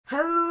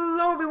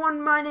Hello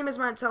everyone, my name is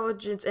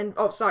Minetelligence, and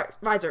oh sorry,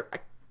 Visor, I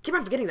keep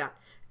on forgetting that.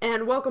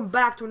 And welcome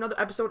back to another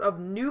episode of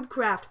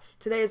NoobCraft.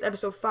 Today is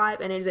episode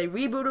 5, and it is a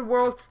rebooted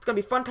world. It's gonna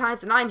be fun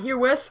times, and I'm here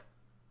with...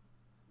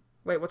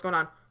 Wait, what's going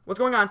on? What's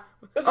going on?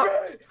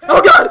 Oh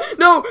god!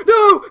 No!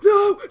 No!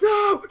 No!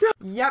 No! No!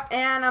 Yep,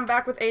 and I'm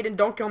back with Aiden.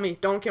 Don't kill me.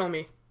 Don't kill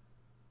me.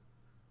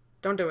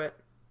 Don't do it.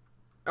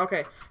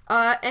 Okay.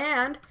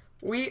 And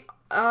we...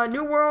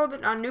 new world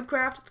on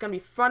NoobCraft. It's gonna be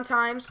fun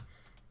times.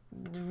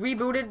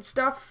 Rebooted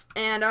stuff,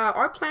 and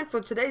our plan for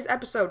today's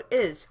episode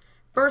is,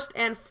 first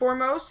and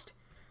foremost,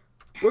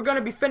 we're gonna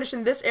be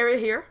finishing this area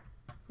here.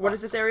 What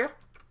is this area?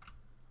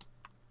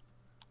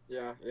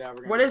 Yeah,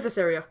 What is this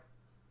area?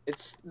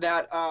 It's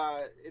that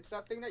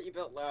thing that you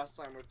built last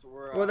time with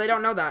well, they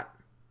don't know that.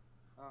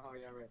 Oh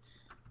yeah, right.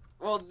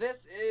 Well,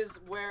 this is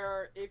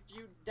where if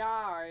you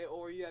die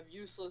or you have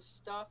useless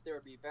stuff, there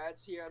will be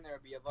beds here, and there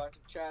will be a bunch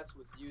of chests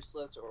with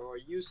useless or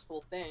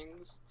useful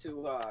things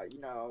to,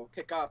 you know,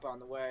 pick up on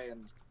the way,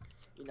 and,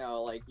 you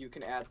know, like, you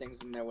can add things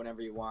in there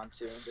whenever you want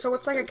to. So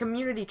it's like a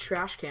community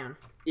trash can.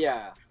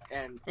 Yeah,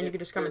 and you can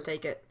just come and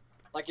take it.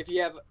 Like, if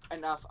you have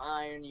enough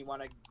iron you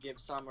want to give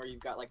some, or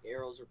you've got, like,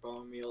 arrows or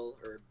bone meal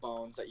or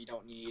bones that you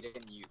don't need,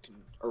 and you can,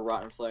 or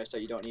rotten flesh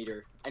that you don't need,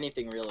 or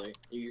anything really,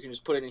 you can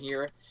just put it in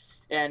here.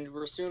 And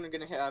we're soon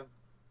gonna have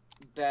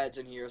beds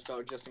in here,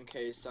 so just in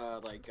case,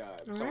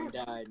 someone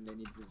died and they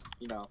need to,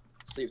 you know,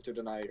 sleep through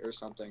the night or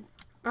something.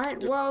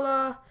 Alright,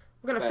 well,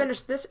 we're gonna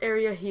finish this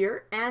area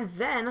here, and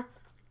then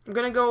I'm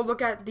gonna go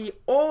look at the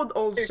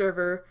old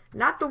server,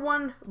 not the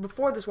one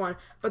before this one,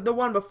 but the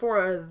one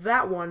before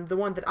that one, the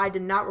one that I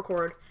did not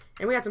record.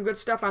 And we had some good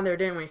stuff on there,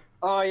 didn't we?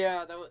 Oh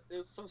yeah, it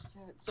was so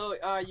sad. So,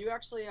 you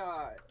actually,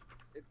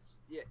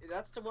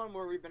 that's the one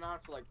where we've been on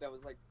for, that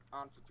was,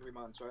 on for 3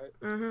 months, right?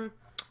 Mm-hmm.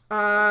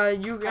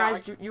 You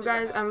guys,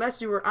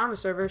 unless you were on the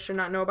server, should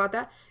not know about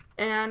that.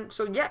 And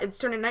so yeah, it's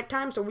turning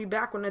nighttime, so we'll be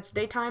back when it's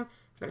daytime.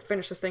 I'm gonna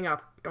finish this thing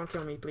up. Don't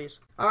kill me, please.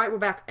 Alright, we're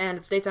back, and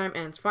it's daytime,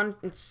 and it's fun.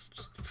 It's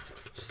just...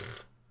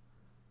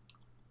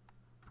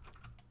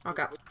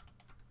 Okay.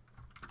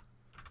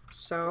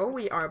 So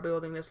we are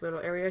building this little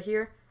area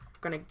here.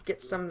 Gonna get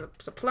some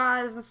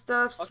supplies and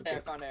stuff. Okay, I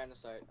found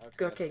andesite.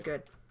 Okay,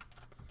 good.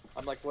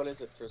 I'm like, what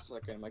is it for a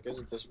second? I'm like, is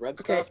it this red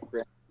okay. stuff?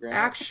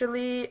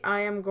 Actually, I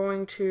am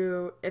going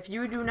to, if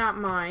you do not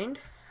mind,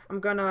 I'm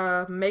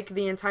gonna make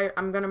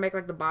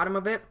like the bottom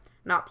of it,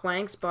 not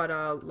planks, but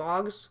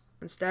logs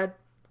instead.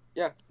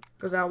 Yeah.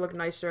 Because that'll look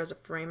nicer as a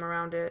frame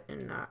around it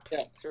and not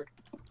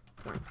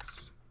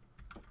planks.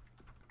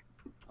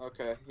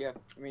 Okay, yeah.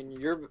 I mean,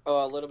 you're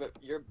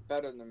you're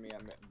better than me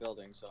at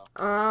building, so.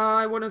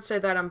 I wouldn't say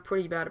that. I'm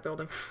pretty bad at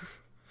building.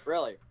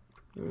 Really?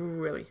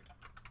 Really.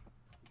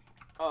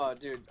 Oh,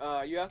 dude,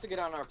 you have to get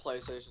on our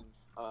PlayStation.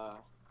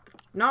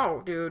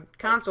 No, dude,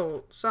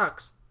 console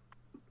sucks.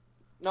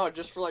 No,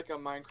 just for like a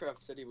Minecraft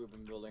city we've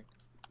been building.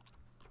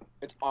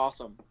 It's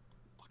awesome.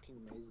 Fucking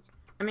amazing.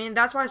 I mean,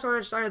 that's why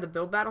I started the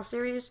build battle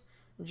series,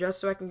 just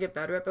so I can get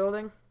better at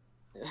building.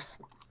 Yeah.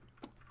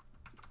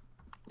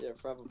 Yeah,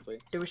 probably.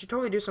 Dude, we should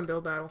totally do some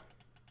build battle.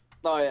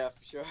 Oh yeah,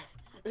 for sure.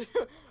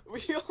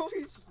 We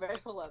always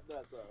fail at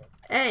that though.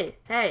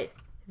 Hey,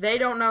 they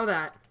don't know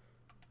that.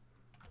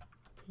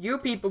 You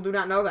people do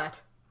not know that.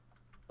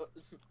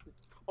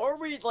 Or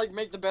we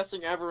make the best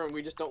thing ever and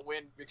we just don't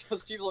win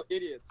because people are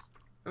idiots.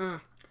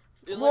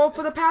 Well,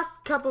 for the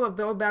past couple of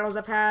build battles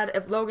I've had,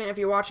 if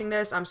you're watching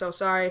this, I'm so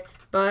sorry,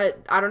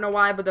 but I don't know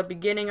why, but the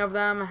beginning of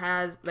them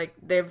has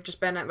they've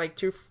just been at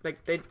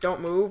they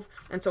don't move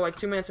until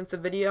 2 minutes into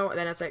the video, and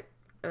then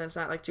it's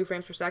not 2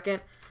 frames per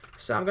second.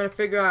 So I'm gonna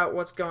figure out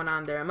what's going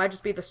on there. It might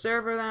just be the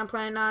server that I'm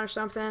playing on or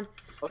something.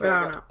 Okay, but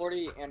I don't know.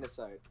 40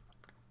 andesite.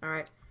 All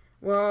right.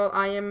 Well,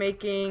 I am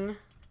making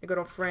a good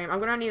old frame. I'm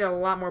gonna need a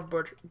lot more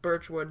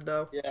birch wood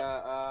though.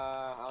 Yeah,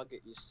 I'll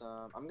get you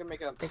some. I'm gonna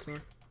make a. Thanks,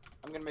 man.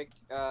 I'm gonna make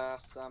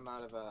some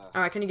out of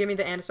Alright, can you give me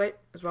the andesite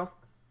as well?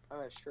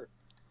 Alright, sure.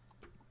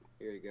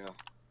 Here you go.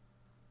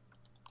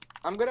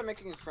 I'm good at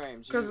making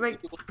frames. Cause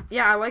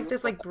yeah, I like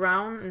this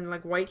brown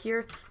and white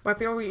here, but I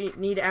feel we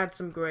need to add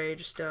some gray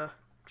just to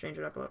change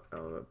it up a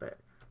little bit.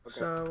 Okay.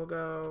 So we'll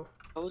go.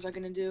 What was I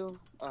gonna do?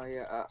 Oh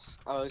yeah,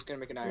 I was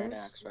gonna make an iron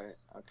axe, right?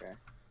 Okay.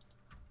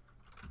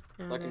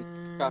 So I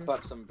can chop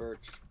up some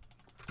birch.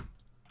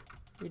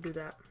 You do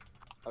that.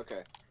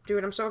 Okay.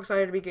 Dude, I'm so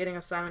excited to be getting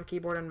a silent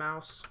keyboard and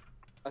mouse.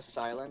 A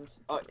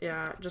silence? Oh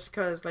yeah, just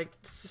cause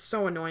this is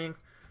so annoying.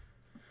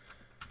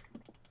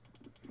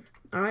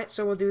 Alright,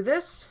 so we'll do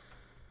this.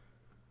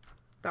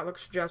 That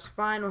looks just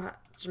fine. We'll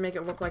just make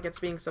it look like it's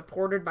being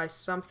supported by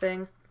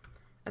something.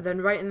 And then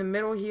right in the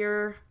middle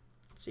here,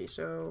 let's see,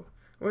 so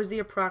where's the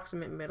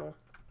approximate middle?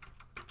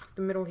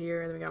 The middle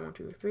here, then we got 1,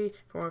 2, 3,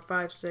 4,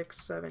 5,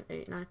 6, 7,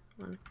 8, 9,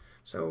 1.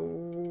 So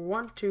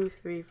 1, 2,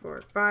 3,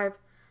 4, 5.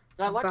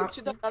 I like it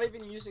too that I'm not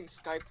even using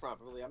Skype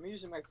properly. I'm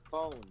using my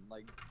phone,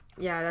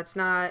 Yeah, that's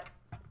not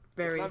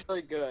very... It's not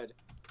very good.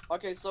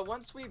 Okay, so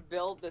once we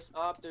build this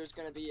up, there's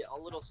gonna be a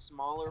little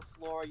smaller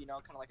floor, you know,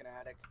 kind of like an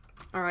attic.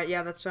 Alright,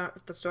 yeah, that's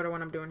sort of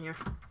what I'm doing here.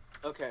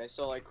 Okay,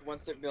 so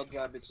once it builds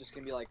up, it's just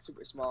gonna be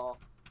super small.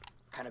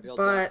 kind of builds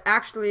But up.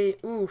 actually,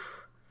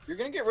 oof. You're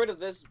gonna get rid of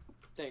this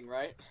thing,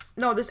 right?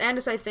 No, this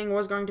andesite thing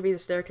was going to be the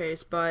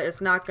staircase, but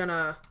it's not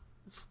gonna.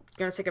 It's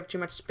gonna take up too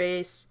much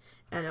space,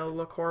 and it'll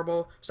look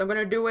horrible. So I'm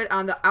gonna do it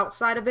on the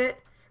outside of it,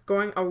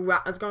 going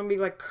around. It's gonna be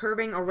like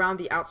curving around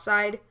the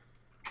outside,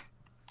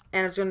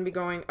 and it's gonna be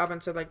going up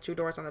into like 2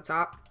 doors on the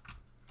top.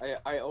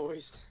 I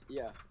always,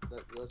 yeah,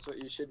 that's what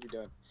you should be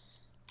doing.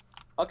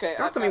 Okay.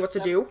 Don't tell me what to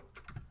do.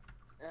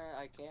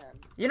 I can.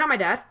 You're not my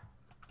dad.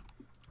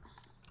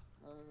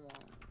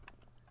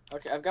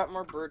 Okay, I've got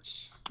more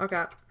birch. Okay.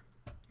 You're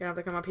gonna have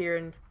to come up here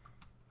and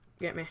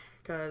get me,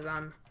 because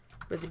I'm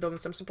busy building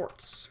some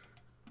supports.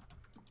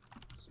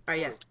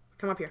 Alright, yeah.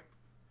 Come up here.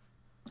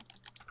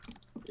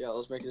 Yeah,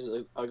 let's make this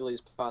as ugly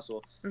as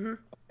possible. Mm-hmm.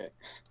 Okay.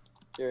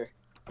 Here.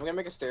 I'm gonna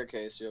make a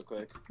staircase real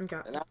quick. Okay.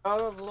 And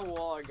out of the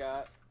wall I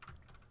got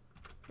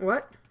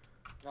What?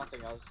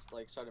 nothing. I was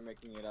like started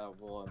making it out of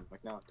wool. I'm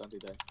like, no, don't do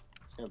that.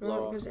 It's gonna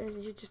blow up.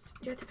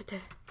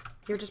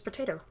 You're just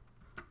potato.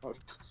 What?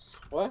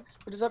 What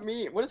does that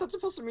mean? What is that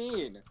supposed to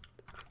mean?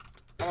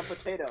 I'm a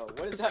potato.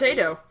 What is that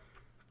Potato.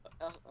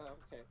 mean?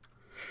 Okay.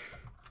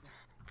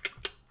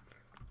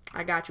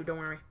 I got you, don't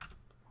worry.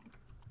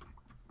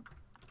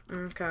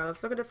 Okay,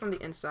 let's look at it from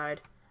the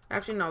inside.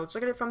 Actually, no, let's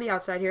look at it from the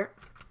outside here.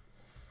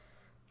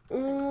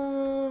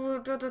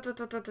 Ooh.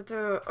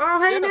 Oh,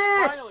 hey,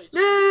 Yes,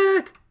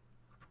 Nick!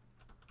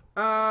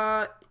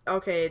 Nick!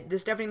 Okay,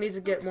 this definitely needs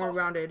to get more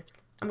rounded.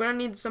 I'm gonna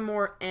need some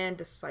more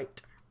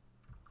andesite,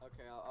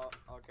 Okay,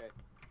 okay.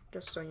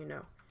 just so you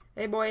know.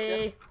 Hey,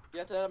 boy. You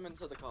have to add him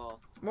into the call.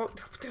 Well,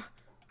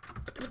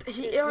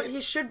 he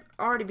should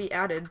already be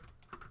added.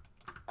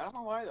 I don't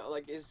know why though.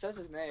 Like it says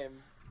his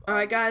name.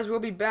 Alright, guys, we'll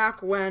be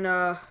back when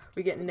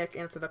we get Nick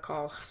into the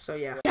call. So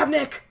yeah, we have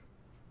Nick.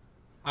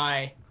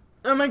 Hi.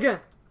 Oh my god.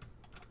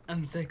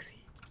 I'm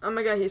sexy. Oh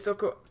my god, he's so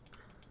cool.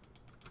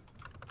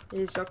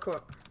 He's so cool.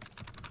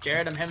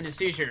 Jared, I'm having a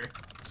seizure.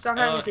 Stop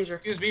having a seizure.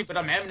 Excuse me, but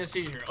I'm having a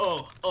seizure.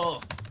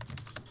 Oh.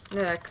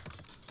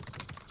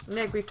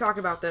 Nick, we've talked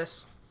about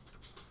this.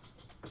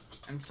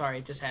 I'm sorry,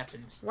 it just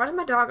happens. Why does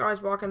my dog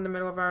always walk in the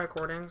middle of our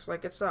recordings?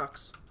 Like, it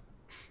sucks.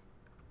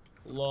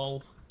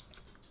 Lol.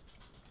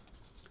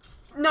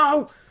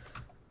 No!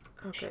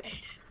 Okay.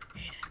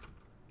 Aiden.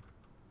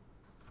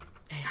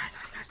 Hey guys,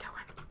 how you guys doing?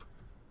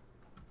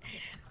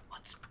 Aiden,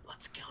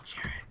 let's kill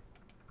Jared.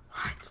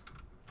 What?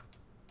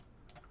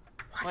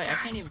 Wait, guys?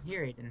 I can't even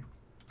hear Aiden.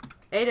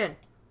 Aiden.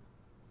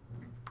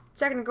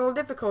 Technical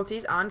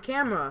difficulties on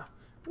camera.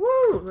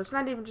 Woo! Let's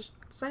not even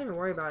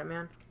worry about it,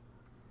 man.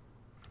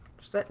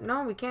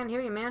 No, we can't hear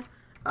you, man.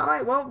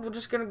 Alright, well, we're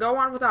just gonna go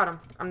on without him.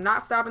 I'm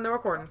not stopping the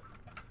recording.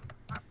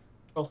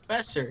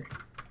 Professor.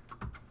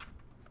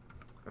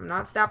 I'm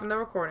not stopping the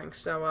recording,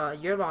 so,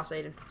 you're lost,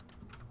 Aiden.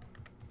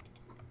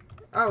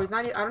 Oh, he's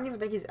not, I don't even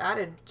think he's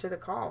added to the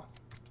call.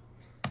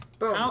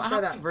 Boom, How try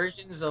that. many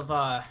versions of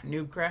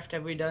NoobCraft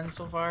have we done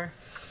so far?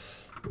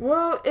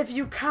 Well, if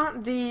you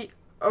count the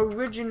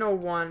original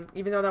one,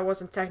 even though that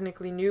wasn't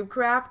technically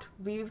NoobCraft,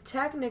 we've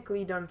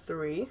technically done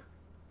 3.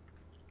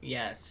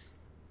 Yes.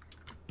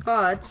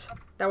 But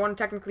that one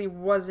technically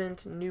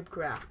wasn't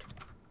NoobCraft.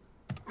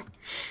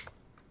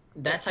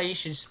 That's how you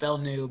should spell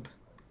noob.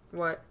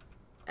 What?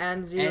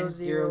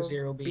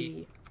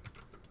 N00B.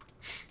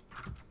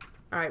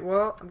 Alright,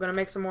 well, I'm gonna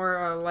make some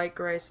more light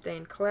gray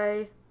stained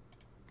clay.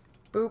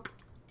 Boop.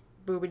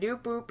 Boopy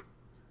doop boop.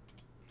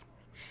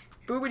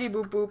 Boopity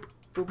boop boop.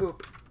 Boop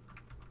boop.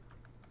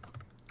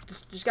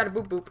 Just gotta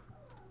boop boop.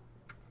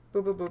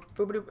 Boop boop boop.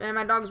 Boop boop. And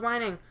my dog's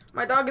whining.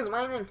 My dog is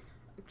whining.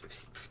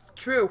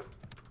 True.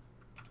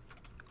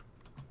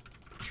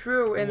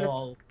 True in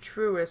the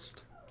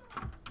truest.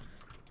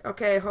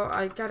 Okay,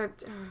 I gotta.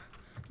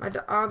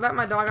 I'll let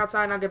my dog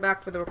outside and I'll get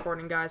back for the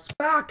recording, guys.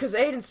 Ah, cause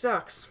Aiden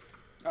sucks.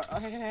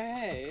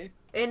 Hey.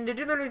 Aiden, did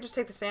you literally just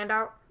take the sand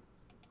out?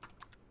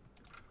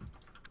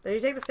 Did you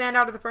take the sand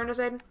out of the furnace,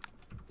 Aiden?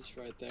 It's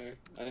right there.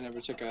 I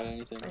never took out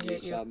anything. I I hate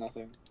just you. saw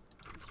nothing.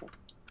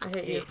 I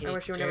hate you. I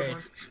wish you were never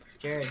born.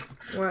 Jared,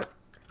 What?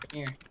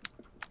 come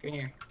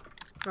here.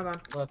 Hold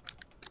on. Look.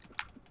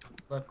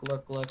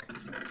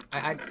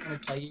 I just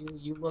want to tell you,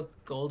 you look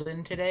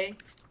golden today.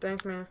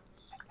 Thanks, man.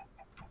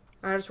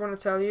 I just want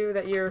to tell you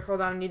that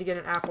hold on, I need to get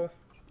an apple.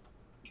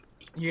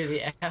 You're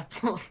the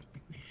apple.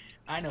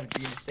 I know what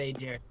you're gonna say,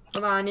 Jared.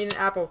 Hold on, I need an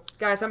apple.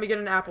 Guys, help me get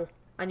an apple.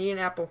 I need an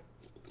apple.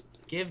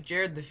 Give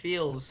Jared the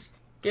feels.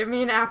 Give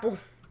me an apple.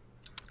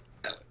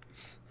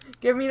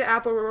 Give me the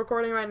apple. We're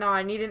recording right now.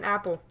 I need an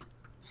apple.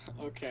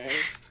 Okay.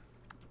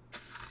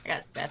 I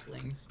got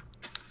saplings.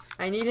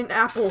 I need an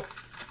apple.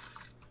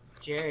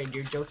 Jared,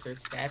 your jokes are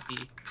sappy.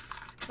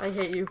 I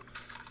hate you.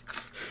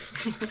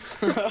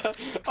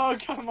 Oh,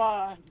 come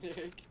on,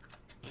 Nick.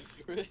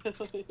 Really?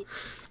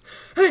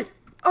 Hey!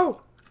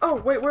 Oh! Oh,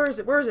 wait, where is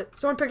it? Where is it?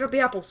 Someone picked up the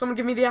apple. Someone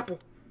give me the apple.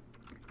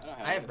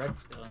 I have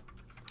redstone.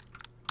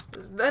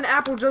 An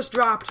apple just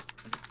dropped.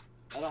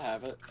 I don't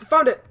have it. I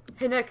found it.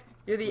 Hey, Nick.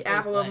 You're the Okay,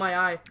 apple of fine. my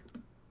eye.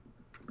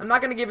 I'm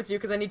not gonna give it to you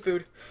because I need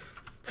food.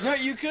 No,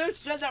 you could have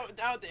said that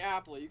without the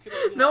apple. You could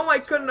have. No, I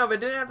couldn't have. It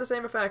didn't have the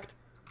same effect.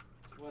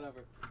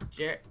 Whatever.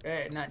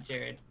 Not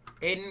Jared.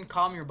 Aiden,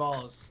 calm your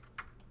balls.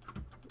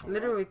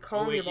 Literally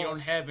calm wait, your balls.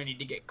 You don't have any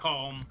to get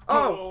calm.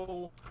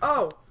 Oh.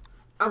 I'll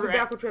be Correct.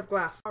 back once we have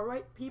glass.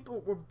 Alright,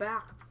 people, we're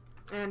back.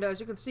 And as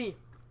you can see,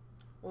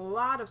 a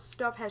lot of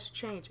stuff has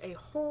changed. A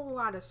whole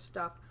lot of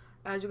stuff.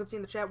 As you can see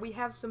in the chat, we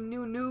have some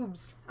new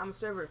noobs on the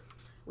server.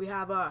 We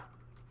have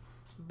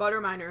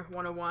Butterminer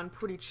 101,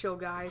 pretty chill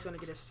guy. He's gonna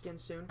get his skin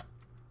soon.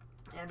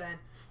 And then,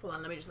 hold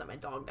on, let me just let my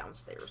dog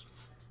downstairs.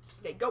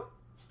 Okay, go.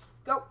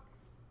 Go.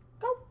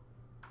 Go.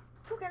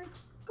 Go, Gary.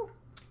 Go.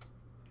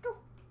 Go.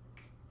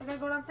 I'm gonna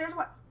go downstairs or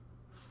what?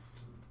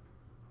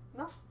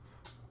 No?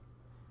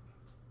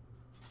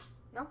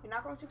 No? You're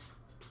not going to?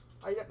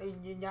 Are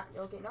you not?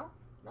 Okay, no?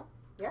 No?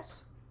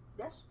 Yes?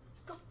 Yes?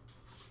 Go.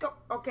 Go.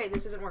 Okay,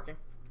 this isn't working.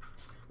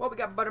 Well, we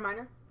got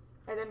Butterminer.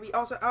 And then we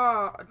also,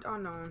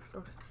 Unknown.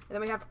 And then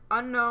we have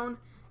Unknown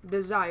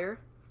Desire,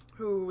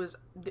 who is,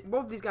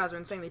 both of these guys are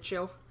insanely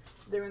chill.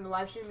 They're in the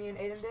live stream me and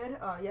Aiden did,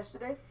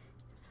 yesterday.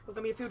 It's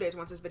gonna be a few days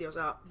once this video's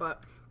out,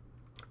 but,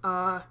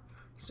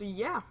 so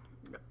yeah.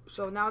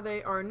 So now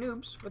they are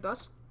noobs with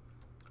us.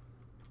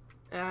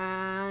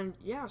 And,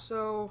 yeah,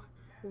 so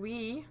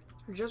we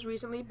just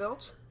recently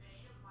built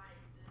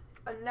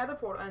another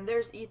portal, and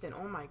there's Ethan.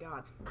 Oh my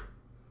god.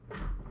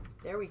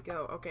 There we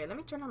go. Okay, let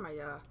me turn on my,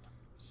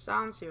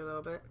 sounds here a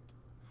little bit,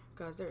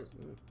 because there's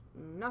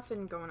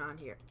nothing going on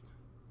here.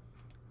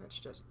 Let's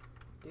just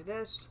do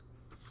this.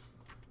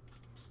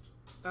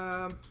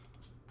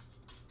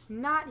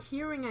 Not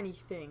hearing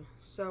anything,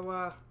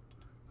 so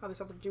probably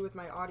something to do with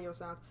my audio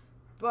sounds,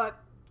 but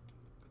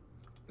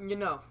you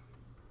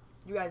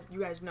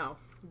guys know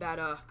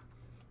that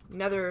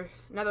nether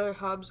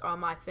hubs are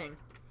my thing.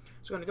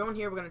 So we're gonna go in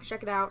here, we're gonna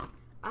check it out.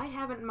 I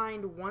haven't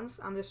mined once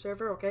on this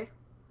server, okay,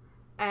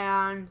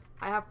 and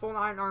I have full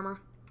iron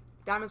armor,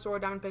 diamond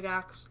sword, diamond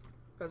pickaxe,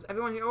 because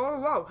everyone here, oh,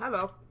 whoa,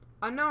 hello,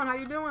 Unknown, how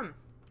you doing?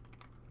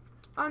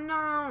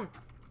 Unknown!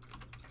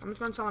 I'm just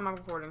gonna tell him I'm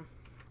recording.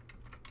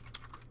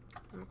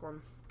 I'm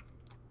recording.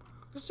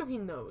 Just so he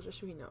knows,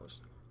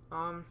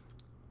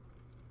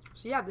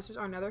 so yeah, this is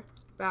our nether.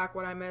 Back,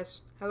 what I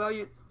miss. Hello,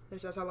 you,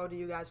 it says hello to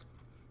you guys.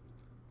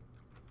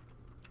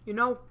 You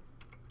know,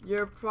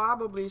 you're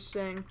probably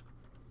saying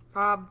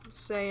hello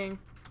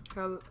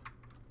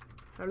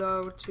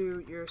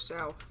to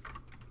yourself.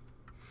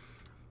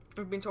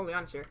 I'm being totally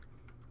honest here.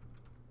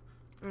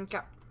 Okay.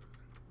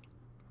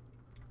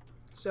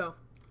 So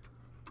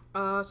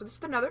this is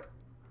the nether,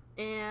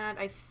 and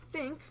I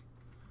think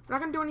we're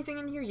not gonna do anything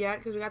in here yet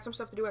because we got some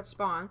stuff to do at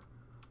spawn,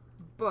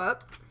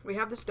 but we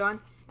have this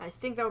done, and I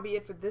think that will be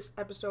it for this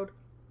episode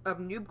of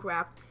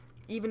NoobCraft.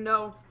 Even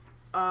though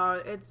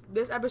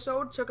this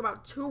episode took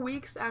about 2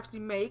 weeks to actually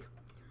make,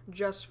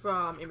 just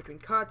from in between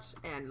cuts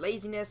and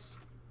laziness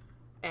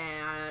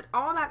and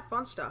all that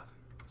fun stuff.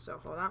 So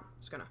hold on,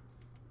 just gonna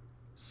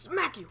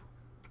smack you,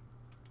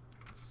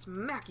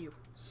 smack you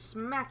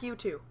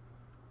too.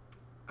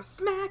 I'll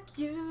smack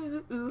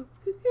you.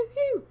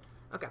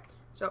 Okay,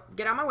 so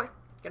get out of my way.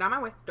 Get out of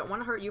my way. Don't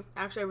want to hurt you.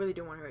 Actually, I really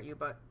do want to hurt you,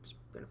 but just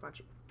gonna punch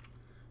you.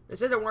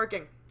 This isn't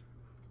working.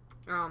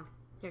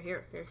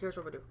 Here's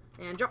what we'll do.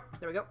 And jump.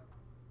 There we go.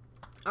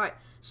 Alright,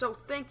 so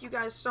thank you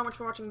guys so much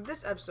for watching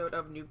this episode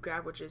of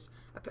NoobCraft,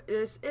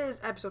 this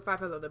is episode 5.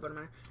 Hello there,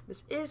 Butterminer.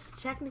 This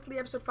is technically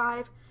episode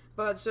 5,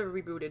 but the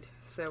server rebooted.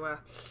 So,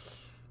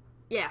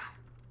 yeah.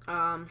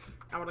 I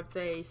would like to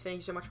say thank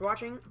you so much for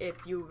watching.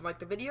 If you like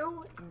the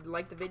video,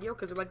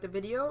 because you like the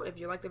video. If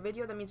you like the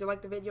video, that means you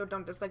like the video.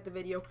 Don't dislike the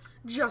video,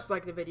 just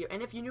like the video.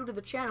 And if you're new to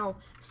the channel,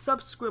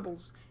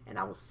 subscribbles. And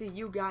I will see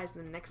you guys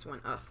in the next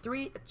one.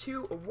 3,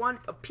 2, 1,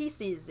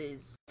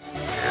 pieces.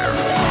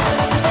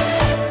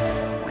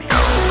 We go.